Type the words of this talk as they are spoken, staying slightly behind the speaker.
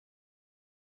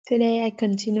Today, I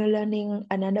continue learning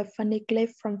another funny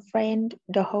clip from Friend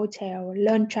the Hotel.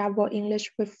 Learn travel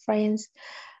English with friends.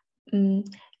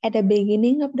 At the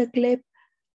beginning of the clip,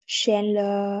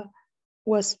 Chandler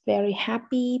was very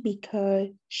happy because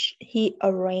he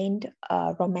arranged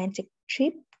a romantic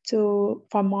trip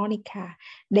for Monica.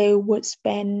 They would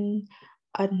spend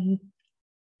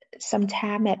some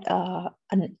time at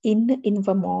an inn in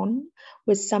Vermont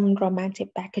with some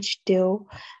romantic package deal.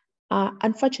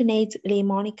 Unfortunately,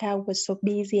 Monica was so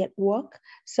busy at work,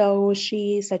 so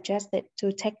she suggested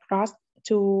to take Ross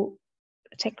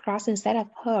instead of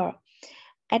her.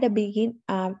 At the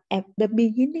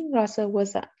beginning, Russell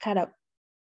was kind of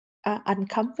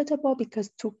uncomfortable because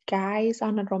two guys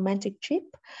on a romantic trip.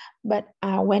 But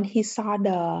when he saw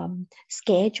the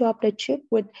schedule of the trip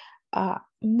with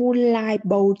moonlight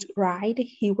boat ride,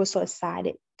 he was so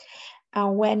excited.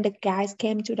 When the guys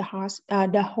came to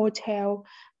the hotel,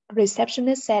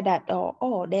 receptionist said that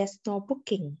there's no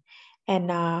booking,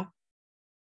 and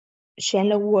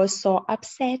Chandler was so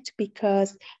upset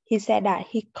because he said that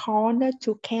he called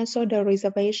to cancel the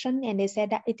reservation, and they said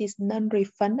that it is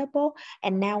non-refundable.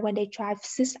 And now when they drive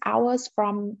 6 hours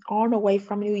from all the way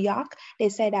from New York, they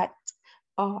say that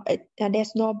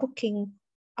there's no booking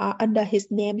under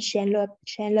his name,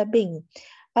 Chandler Bing.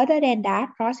 Other than that,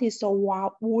 Ross is so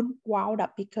wound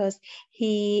up because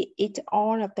he ate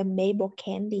all of the maple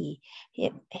candy.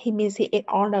 He means he ate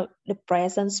all the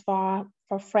presents for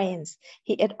friends.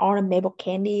 He ate all the maple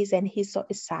candies and he's so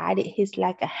excited. He's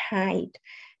like a high.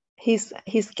 He's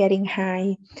getting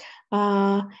high.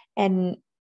 And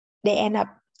they end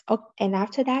up and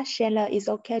after that, Chandler is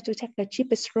okay to take the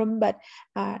cheapest room, but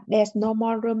there's no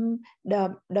more room.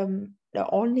 The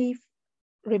only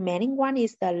remaining one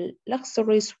is the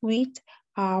luxury suite,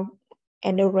 and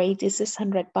the rate is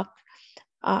 $600.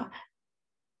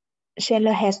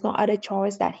 Chandler has no other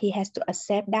choice that he has to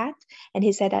accept that, and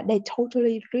he said that they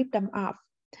totally ripped them off.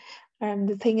 And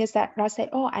the thing is that Ross said,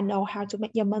 I know how to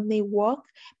make your money work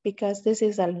because this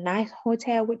is a nice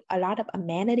hotel with a lot of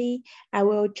amenity. I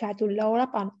will try to load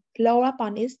up on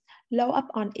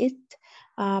it.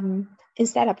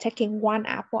 Instead of taking one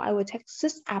apple, I will take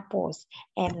 6 apples.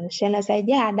 And Chandler said,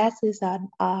 yeah, that is an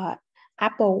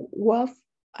apple worth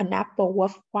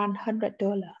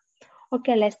 $100.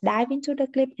 Okay, let's dive into the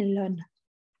clip and learn.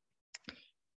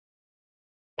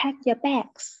 Pack your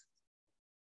bags.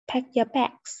 Pack your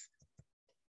bags.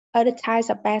 Other types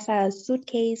of bags are a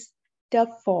suitcase,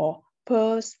 duffel,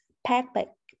 purse,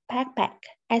 backpack,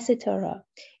 etc.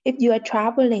 If you are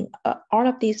traveling, all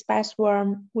of these bags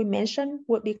we mentioned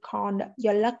would be called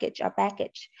your luggage or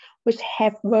baggage, which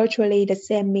have virtually the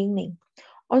same meaning.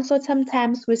 Also,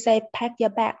 sometimes we say pack your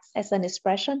bags as an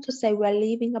expression to say we're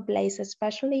leaving a place,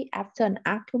 especially after an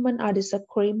argument or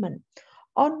disagreement.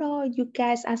 Oh no, you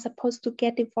guys are supposed to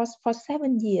get divorced for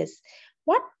 7 years.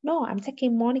 What? No, I'm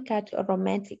taking Monica to a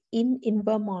romantic inn in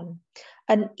Vermont.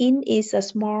 An inn is a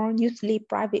small, usually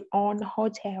private-owned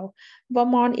hotel.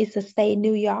 Vermont is a state in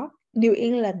New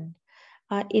England,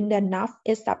 in the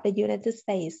northeast of the United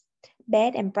States.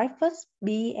 Bed and breakfast,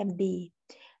 B&B.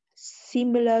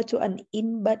 Similar to an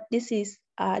inn, but this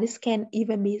can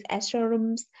even be extra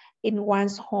rooms in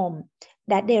one's home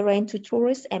that they rent to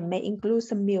tourists and may include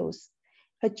some meals.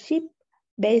 A cheap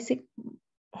basic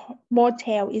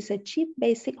motel is a cheap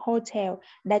basic hotel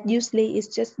that usually is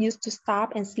just used to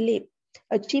stop and sleep.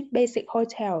 A cheap basic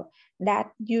hotel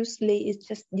that usually is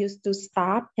just used to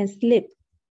stop and sleep.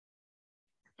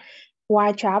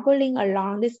 While traveling a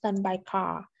long distance by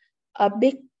car, a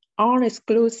big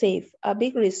all-exclusive, a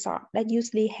big resort that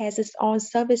usually has its own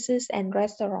services and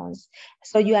restaurants,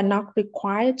 so you are not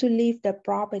required to leave the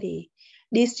property.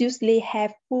 These usually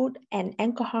have food and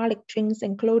alcoholic drinks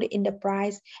included in the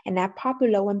price and are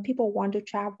popular when people want to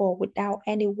travel without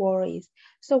any worries.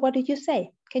 So what do you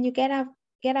say? Can you get out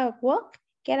of work?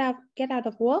 Get out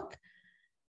of work?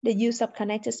 The use of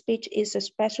connected speech is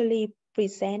especially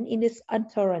present in this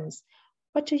utterance.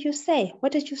 What do you say?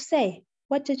 What did you say?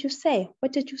 What did you say?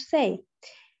 What did you say?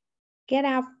 Get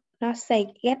out, not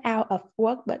say get out of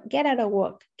work, but get out of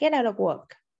work. Get out of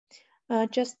work.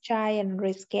 Just try and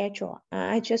reschedule.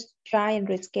 I just try and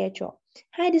reschedule.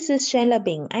 Hi, this is Chandler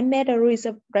Bing. I made a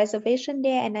reservation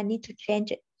there and I need to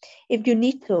change it. If you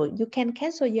need to, you can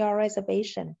cancel your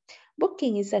reservation.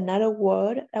 Booking is another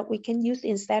word that we can use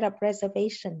instead of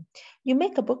reservation. You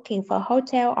make a booking for a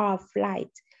hotel or a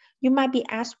flight. You might be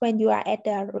asked when you are at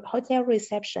the hotel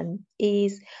reception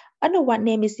under what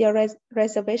name is your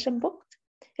reservation booked?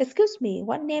 Excuse me,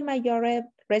 what name are your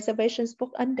reservations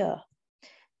booked under?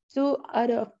 Two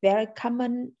other very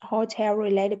common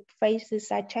hotel-related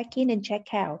phrases are check-in and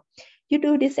check-out. You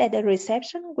do this at the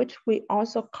reception, which we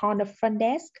also call the front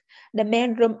desk. The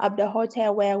main room of the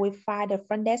hotel where we find the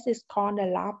front desk is called the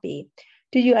lobby.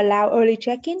 Do you allow early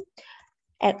check-in?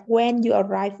 And when you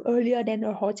arrive earlier than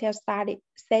the hotel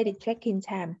stated check-in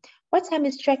time, what time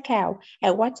is check-out?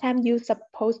 At what time you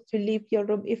supposed to leave your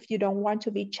room if you don't want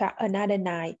to be charged another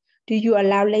night? Do you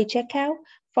allow late check-out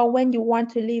for when you want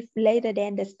to leave later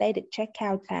than the stated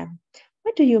check-out time?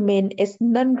 What do you mean it's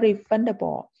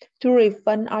non-refundable? To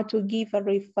refund or to give a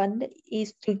refund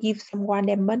is to give someone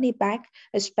their money back,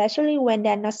 especially when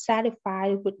they're not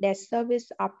satisfied with their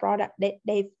service or product that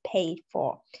they've paid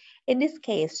for. In this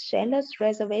case, Chandler's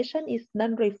reservation is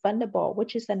non-refundable,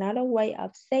 which is another way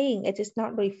of saying it is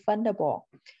not refundable.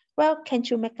 Well, can't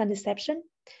you make an exception?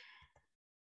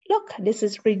 Look, this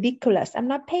is ridiculous. I'm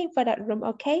not paying for that room,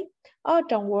 okay? Oh,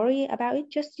 don't worry about it.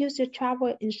 Just use your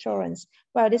travel insurance.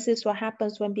 Well, this is what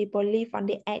happens when people live on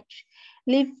the edge.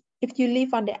 If you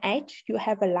live on the edge, you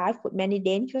have a life with many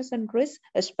dangers and risks,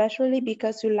 especially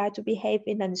because you like to behave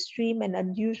in an extreme and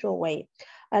unusual way.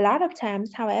 A lot of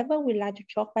times, however, we like to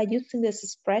joke by using this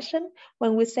expression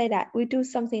when we say that we do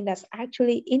something that's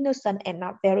actually innocent and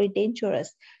not very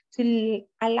dangerous. I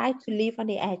like to live on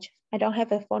the edge. I don't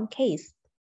have a phone case.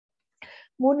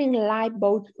 Moonlight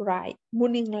boat ride.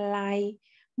 Moonlight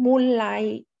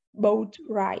boat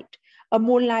ride. A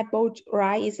moonlight boat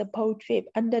ride is a boat trip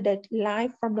under the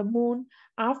light from the moon.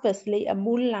 Obviously, a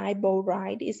moonlight boat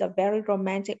ride is a very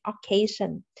romantic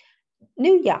occasion.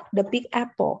 New York, the Big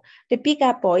Apple. The Big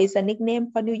Apple is a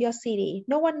nickname for New York City.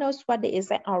 No one knows what the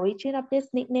exact origin of this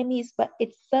nickname is, but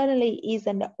it certainly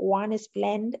isn't the one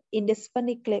explained in this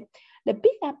funny clip. The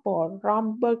Big Apple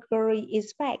Ron Burglary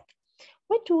is back.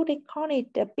 Why do they call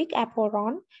it the Big Apple,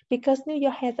 Ron? Because New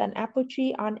York has an apple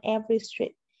tree on every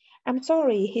street. I'm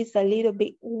sorry, he's a little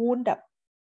bit wound up.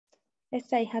 Let's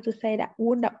say how to say that,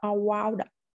 wound up or wound up.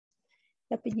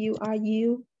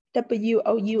 W-O-U-N-D.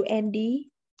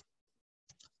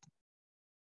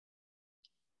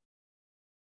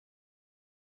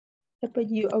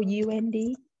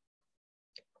 W-O-U-N-D.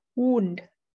 Wound.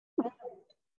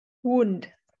 Wound.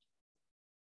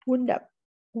 Wound up.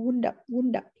 Wound up.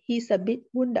 Wound up. He's a bit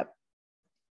wound up.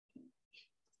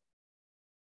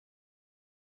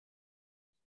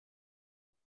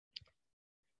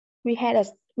 We had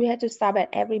to stop at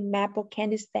every maple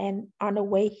candy stand on the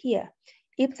way here.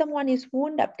 If someone is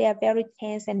wound up, they are very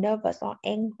tense and nervous or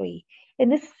angry. In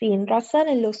this scene, Ross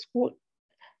suddenly looks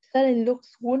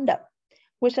wound up,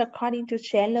 which according to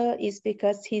Chandler is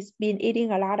because he's been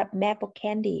eating a lot of maple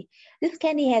candy. This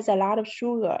candy has a lot of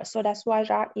sugar, so that's why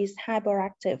Ross is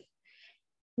hyperactive.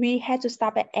 We had to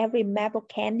stop at every maple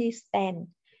candy stand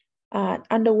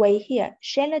on the way here.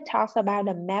 Chandler talks about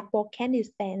the maple candy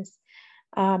stands.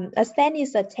 A stand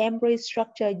is a temporary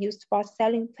structure used for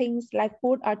selling things like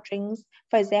food or drinks,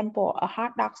 for example, a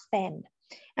hot dog stand.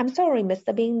 I'm sorry,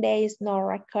 Mr. Bean, there is no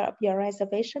record of your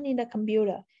reservation in the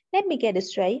computer. Let me get it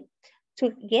straight.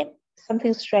 To get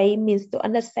something straight means to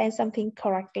understand something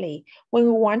correctly. When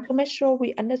we want to make sure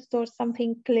we understood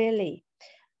something clearly.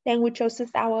 Then we chose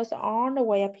 6 hours on the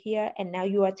way up here, and now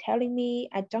you are telling me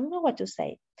I don't know what to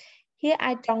say. Here,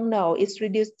 I don't know is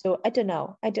reduced to I don't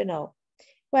know.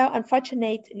 Well,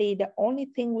 unfortunately, the only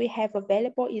thing we have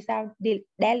available is our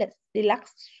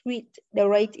deluxe suite. The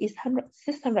rate is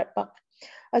 $600.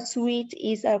 A suite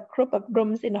is a group of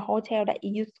rooms in a hotel that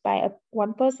is used by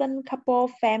one person, couple,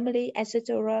 family,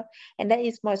 etc. And that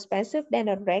is more expensive than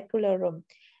a regular room.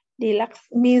 Deluxe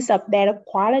means of better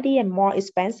quality and more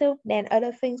expensive than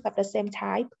other things of the same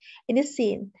type. In this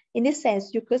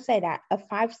sense, you could say that a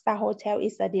 5-star hotel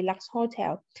is a deluxe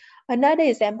hotel. Another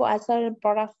example are certain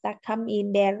products that come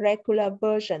in their regular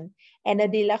version and a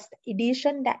deluxe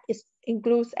edition that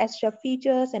includes extra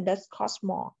features and thus cost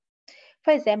more.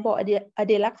 For example, a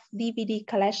deluxe DVD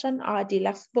collection or a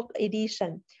deluxe book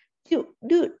edition.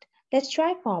 Dude, let's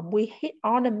try from. We hit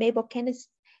on a Maple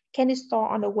candy store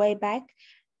on the way back.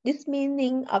 This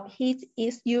meaning of hit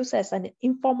is used as an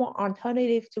informal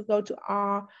alternative to go to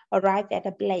or arrive at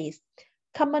a place.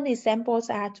 Common examples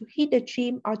are to hit the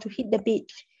gym or to hit the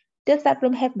beach. Does that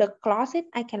room have the closet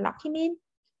I can lock him in?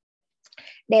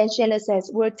 Then Chandler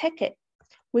says, we'll take it.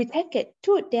 We take it.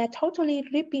 Dude, they're totally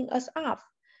ripping us off.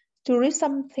 To rip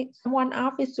someone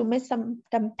off is to make them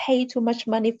pay too much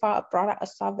money for a product or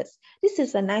service. This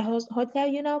is a nice hotel,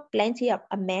 you know, plenty of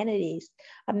amenities.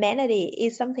 Amenity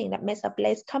is something that makes a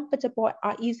place comfortable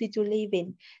or easy to live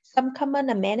in. Some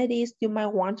common amenities you might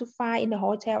want to find in a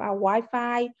hotel are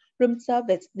Wi-Fi, room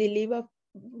service,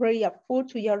 food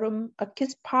to your room, a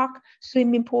kids park,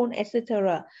 swimming pool,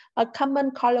 etc. A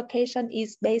common collocation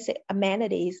is basic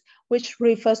amenities, which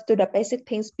refers to the basic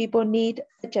things people need,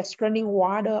 such as running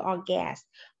water or gas.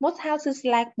 Most houses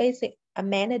lack basic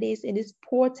amenities in this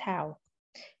poor town.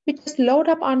 We just load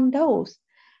up on those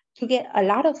to get a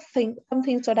lot of things,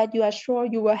 something so that you are sure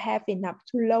you will have enough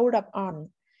to load up on.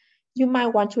 You might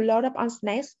want to load up on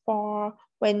snacks for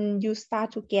when you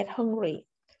start to get hungry.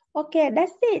 Okay,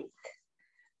 that's it.